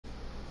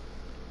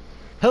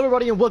Hello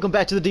everybody and welcome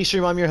back to the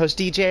D-Stream. I'm your host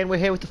DJ and we're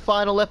here with the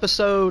final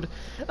episode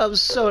of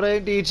Soda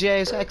and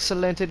DJ's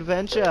Excellent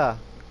Adventure.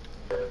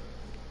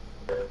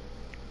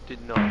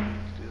 Did not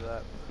do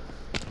that.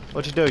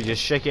 What'd you do? You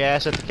just shake your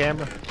ass at the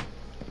camera?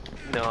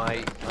 No,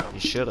 You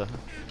shoulda.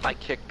 I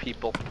kicked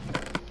people.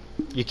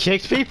 You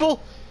kicked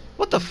people?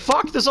 What the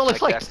fuck? There's only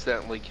like...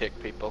 accidentally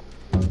kicked people.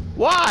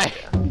 Why?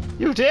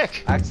 You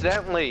dick.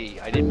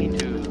 Accidentally! I didn't mean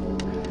to.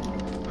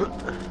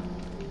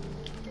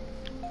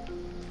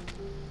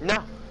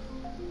 No.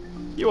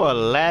 You are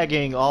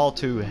lagging all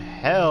to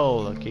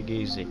hell,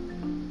 Kigisi.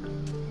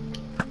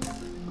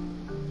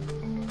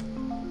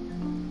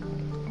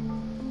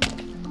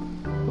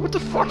 What the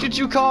fuck did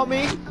you call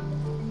me?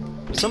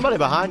 Somebody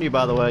behind you,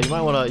 by the way. You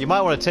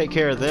might wanna take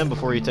care of them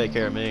before you take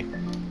care of me.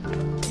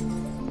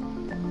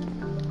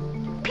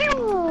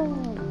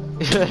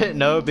 Pew!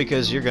 No,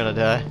 because you're gonna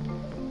die.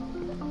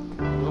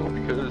 No,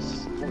 because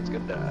someone's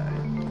gonna die.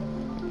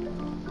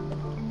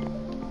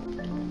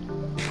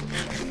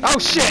 Oh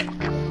shit!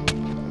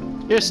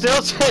 You're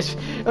still says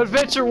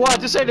Adventure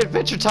 1. This ain't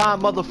Adventure Time,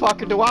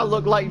 motherfucker. Do I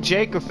look like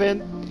Jake or Finn?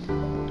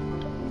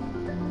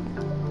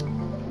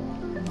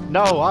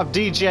 No, I'm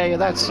DJ and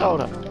that's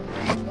Soda.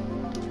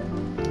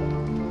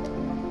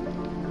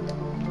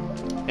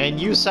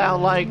 And you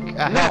sound like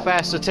a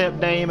half-assed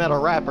attempt name at a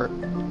rapper.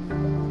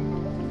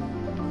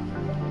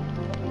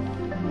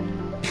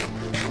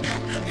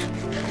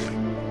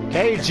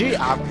 KG,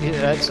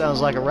 that sounds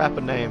like a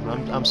rapper name.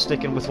 I'm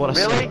sticking with what I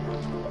said.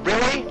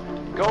 Really?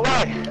 Go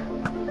away!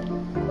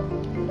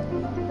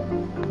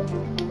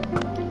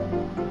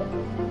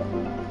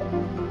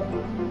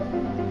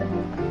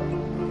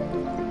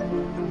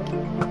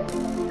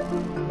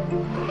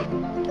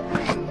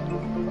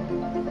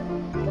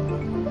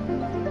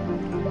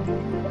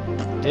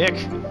 Dick.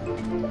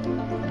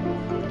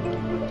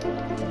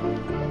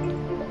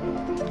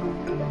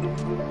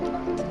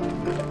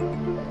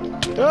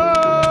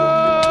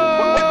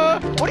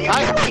 What are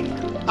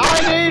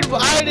you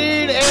doing? I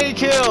need a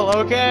kill,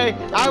 okay?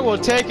 I will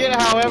take it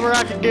however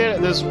I can get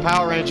it. There's a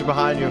Power Ranger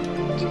behind you.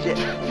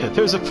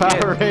 There's a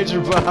Power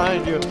Ranger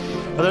behind you.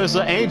 There's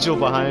an angel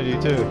behind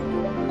you too.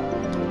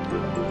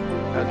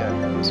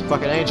 Okay. It's a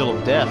fucking angel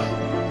of death.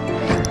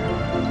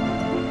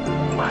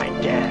 My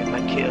dad,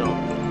 my kill.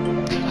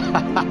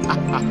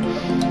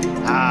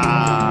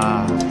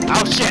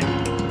 Oh shit!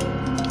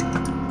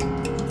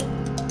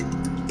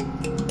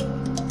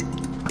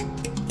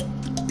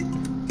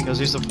 Because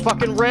he's a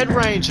fucking Red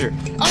Ranger.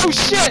 Oh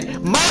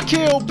shit! My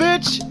kill,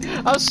 bitch!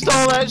 I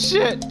stole that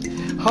shit!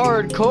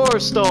 Hardcore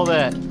stole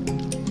that.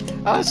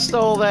 I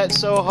stole that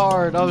so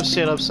hard. Oh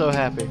shit, I'm so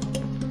happy.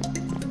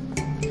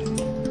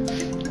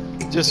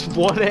 Just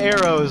one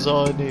arrow is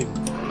all I need.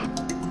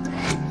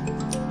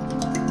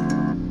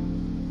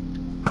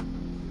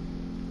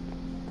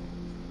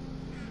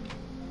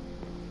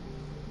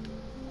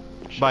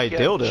 By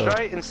dildo. Should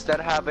I instead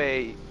have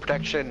a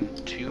protection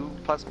 2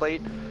 plus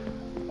plate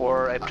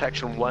or a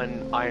protection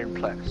 1 iron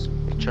plus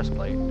chest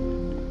plate?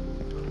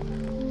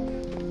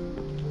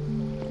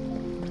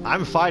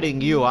 I'm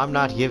fighting you. I'm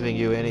not giving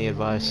you any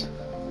advice.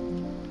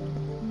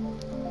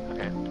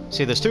 Okay.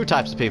 See, there's two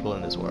types of people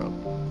in this world.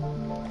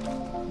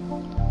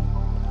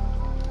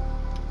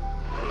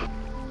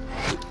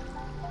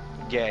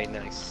 Yay,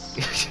 nice.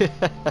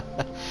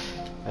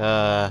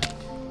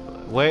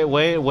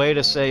 Way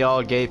to say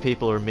all gay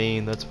people are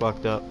mean. That's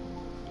fucked up.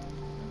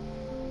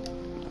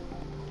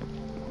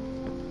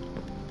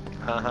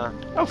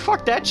 Oh,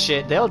 fuck that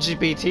shit. The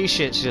LGBT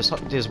shit's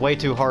just way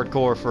too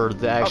hardcore for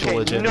the actual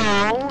legit.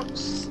 No,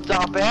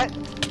 stop it.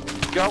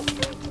 Go.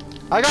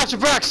 I got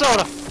your back,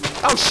 Soda.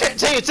 Oh shit,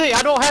 TNT.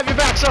 I don't have your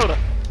back, Soda.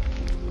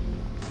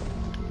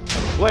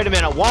 Wait a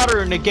minute.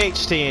 Water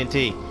negates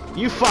TNT.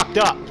 You fucked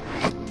up.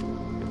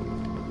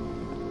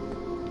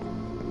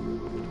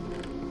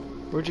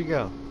 Where'd you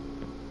go?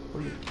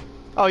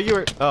 Oh, you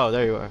were. Oh,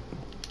 there you are.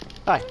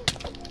 Hi.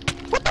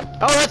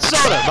 Oh, that's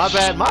Soda. My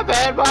bad. My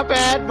bad. My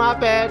bad. My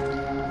bad.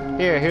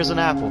 Here's an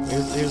apple.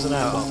 Here's an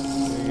apple.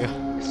 There you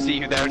go. See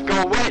you there.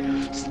 Go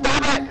away.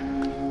 Stop it.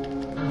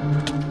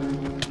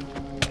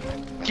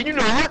 Can you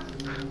not?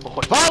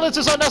 Oh, Violence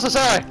is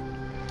unnecessary.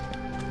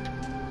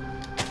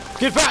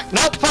 Get back.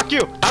 Nope. Fuck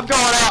you. I'm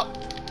going out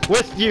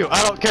with you.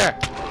 I don't care.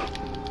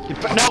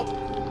 Nope.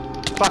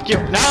 Fuck you.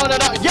 No, no,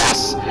 no.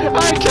 Yes!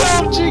 I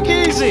killed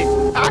Cheekeezy!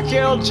 I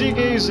killed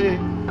Cheekeezy.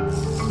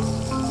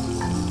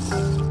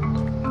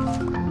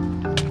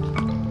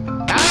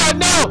 Ah,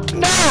 no!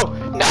 No!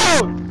 No!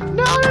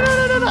 No, no,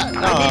 no, no, no,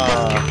 no!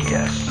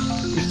 Yes.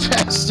 You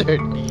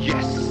bastard.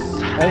 Yes.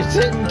 I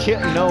didn't kill.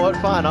 You know what?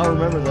 Fine, I'll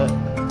remember that.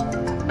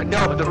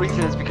 No, the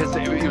reason is because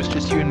it was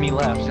just you and me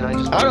left, and I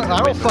just. I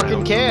don't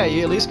fucking care.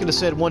 You at least could have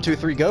said 1, 2,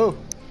 3, go,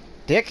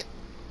 dick.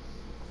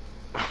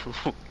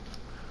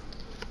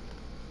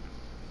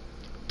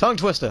 Tongue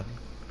twister.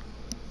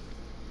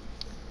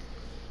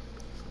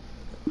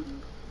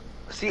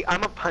 See,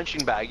 I'm a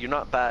punching bag. You're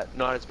not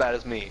as bad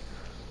as me.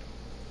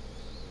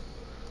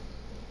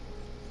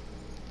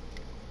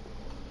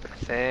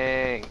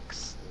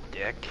 Thanks,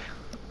 dick.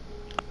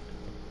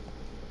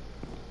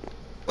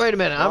 Wait wait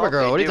a minute. I'm a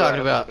girl. What are you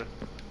talking about?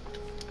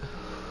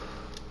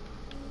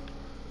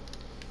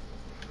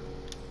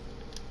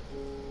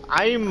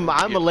 I'm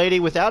a lady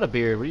without a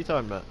beard. What are you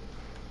talking about?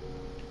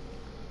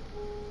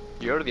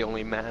 You're the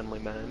only manly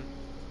man.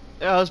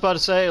 Yeah, I was about to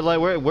say, like,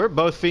 we're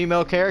both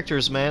female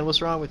characters, man.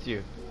 What's wrong with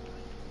you?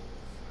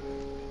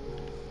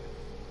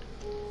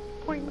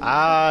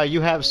 Ah,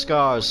 you have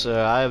scars,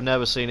 sir. I have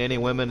never seen any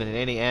women in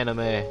any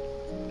anime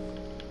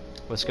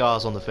with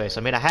scars on the face.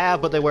 I mean, I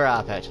have, but they wear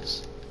eye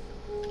patches.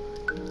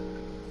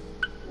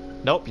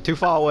 Nope, you're too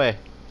far away.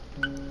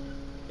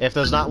 If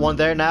there's not one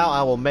there now,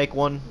 I will make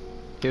one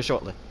here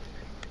shortly.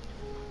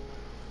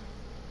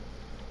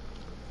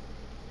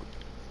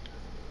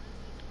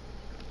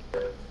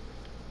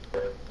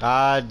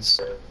 Odds.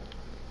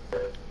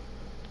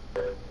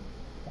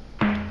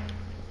 I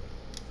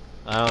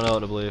don't know what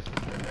to believe.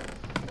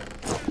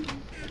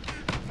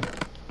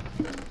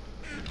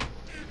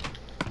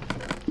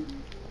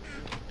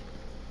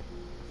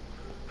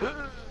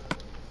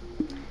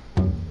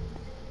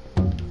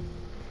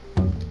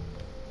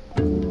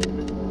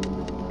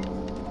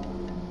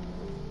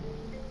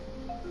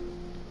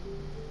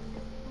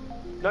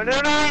 No,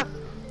 no, no!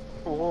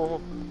 Oh.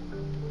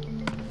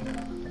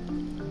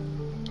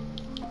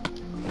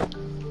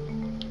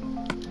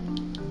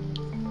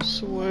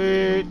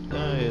 Sweet,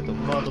 I hit the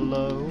mother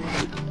load.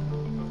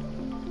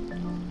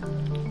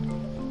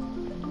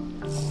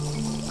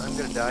 I'm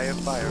gonna die of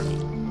fire.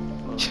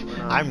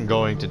 I'm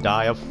going to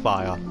die of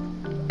fire.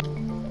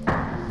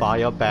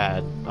 Fire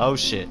bad. Oh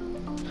shit.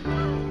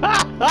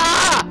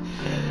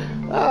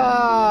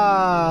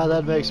 Ah,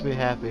 that makes me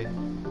happy.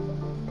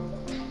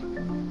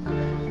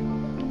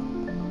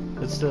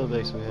 It still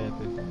makes me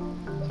happy.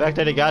 The fact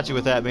that he got you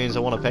with that means I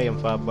want to pay him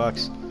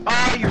 $5.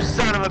 Oh, you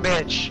son of a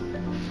bitch!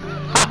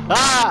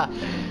 Ha!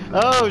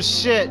 Oh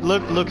shit!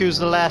 Look who's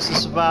the last to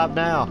survive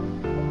now.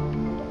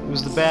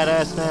 Who's the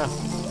badass now?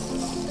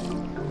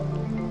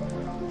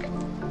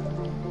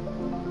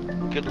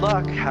 Good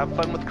luck. Have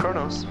fun with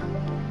Kronos.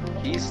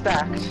 He's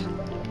stacked.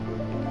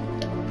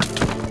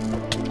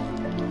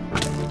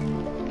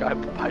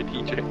 Bye,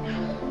 DJ.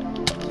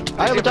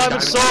 I have a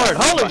diamond sword!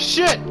 Holy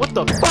shit! What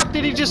the fuck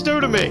did he just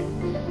do to me?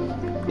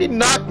 He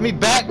knocked me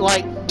back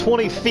like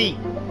 20 feet.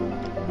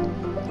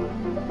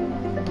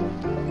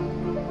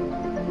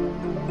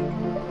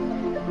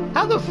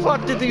 How the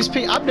fuck did these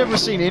people... I've never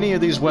seen any of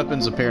these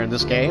weapons appear in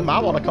this game. I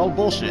want to call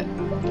bullshit.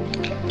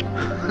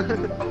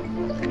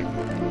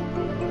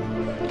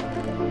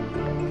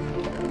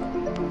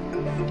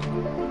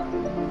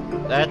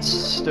 That's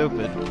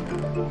stupid.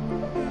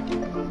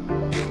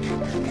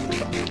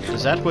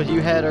 Is that what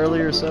you had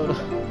earlier, Soda?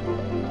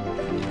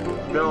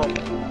 No,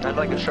 I'd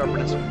like a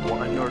sharpness of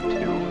 1 or 2.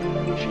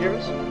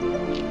 Cheers.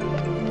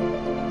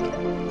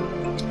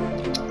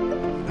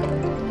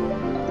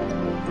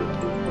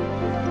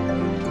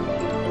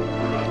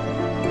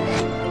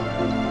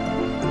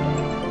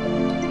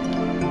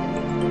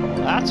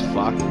 That's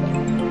fucked.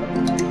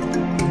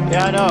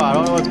 Yeah, I know. I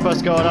don't know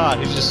what's going on.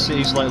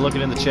 He's like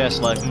looking in the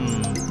chest like,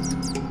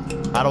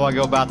 how do I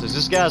go about this?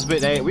 This guy's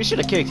been we should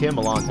have kicked him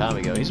a long time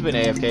ago. He's been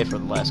AFK for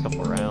the last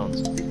couple of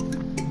rounds.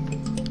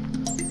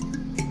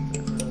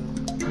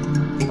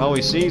 Oh,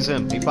 he sees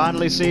him. He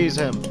finally sees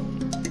him.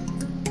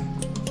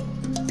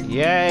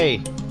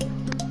 Yay.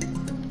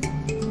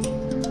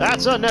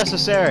 That's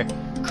unnecessary.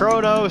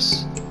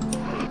 Kronos.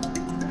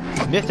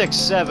 Mythic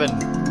 7.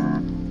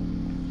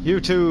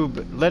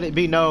 YouTube, let it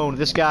be known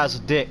this guy's a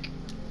dick.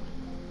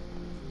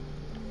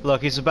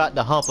 Look, he's about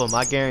to hump him.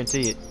 I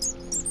guarantee it.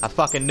 I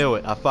fucking knew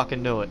it. I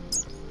fucking knew it.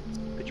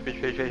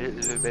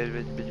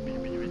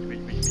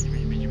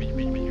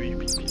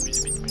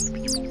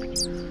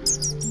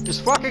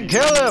 Just fucking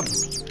kill him!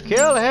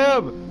 Kill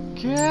him!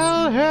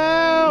 Kill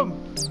him!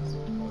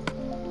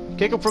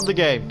 Kick him from the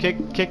game.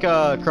 Kick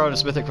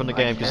Kronos Mythic from the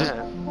game. Cause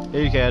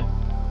here you can.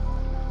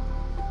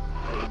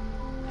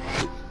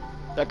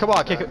 Come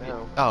on, kick it.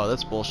 Oh,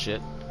 that's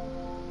bullshit.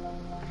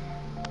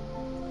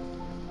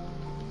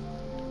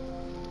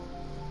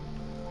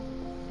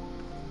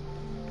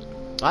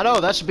 I know,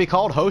 that should be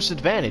called host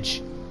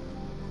advantage.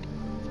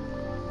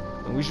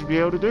 And we should be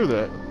able to do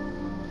that.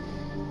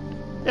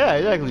 Yeah,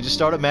 exactly. Just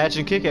start a match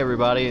and kick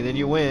everybody, and then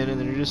you win, and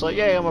then you're just like,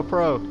 yay, I'm a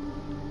pro.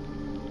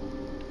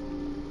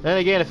 Then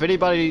again,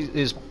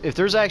 if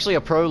there's actually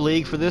a pro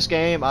league for this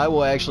game, I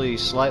will actually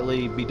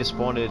slightly be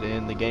disappointed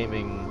in the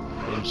gaming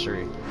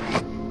industry.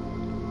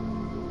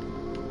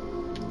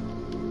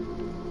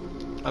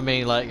 I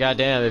mean, like,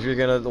 goddamn, if you're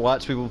gonna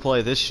watch people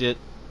play this shit,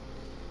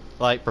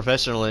 like,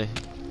 professionally,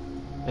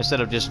 instead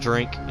of just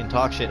drink and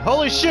talk shit.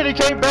 Holy shit, he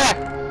came back!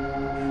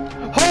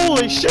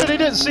 Holy shit, he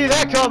didn't see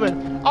that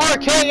coming!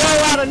 RKO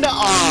out of no-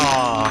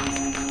 Aww.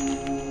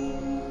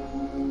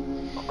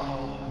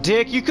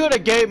 Dick, you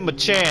could've gave him a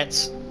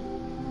chance.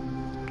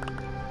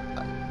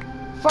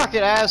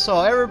 Fucking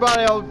asshole.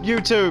 Everybody on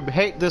YouTube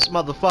hate this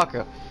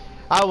motherfucker.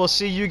 I will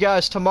see you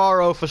guys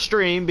tomorrow for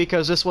stream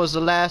because this was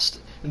the last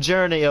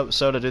journey of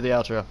Soda. Do the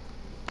outro.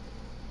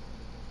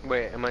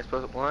 Wait, am I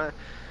supposed to what?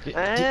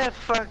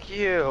 Fuck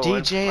you.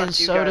 DJ and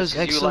Soda's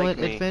Excellent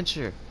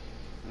Adventure.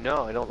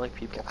 No, I don't like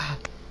people.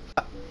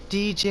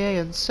 DJ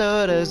and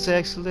Soda's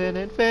excellent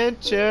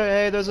adventure.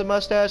 Hey, there's a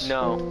mustache.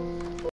 No.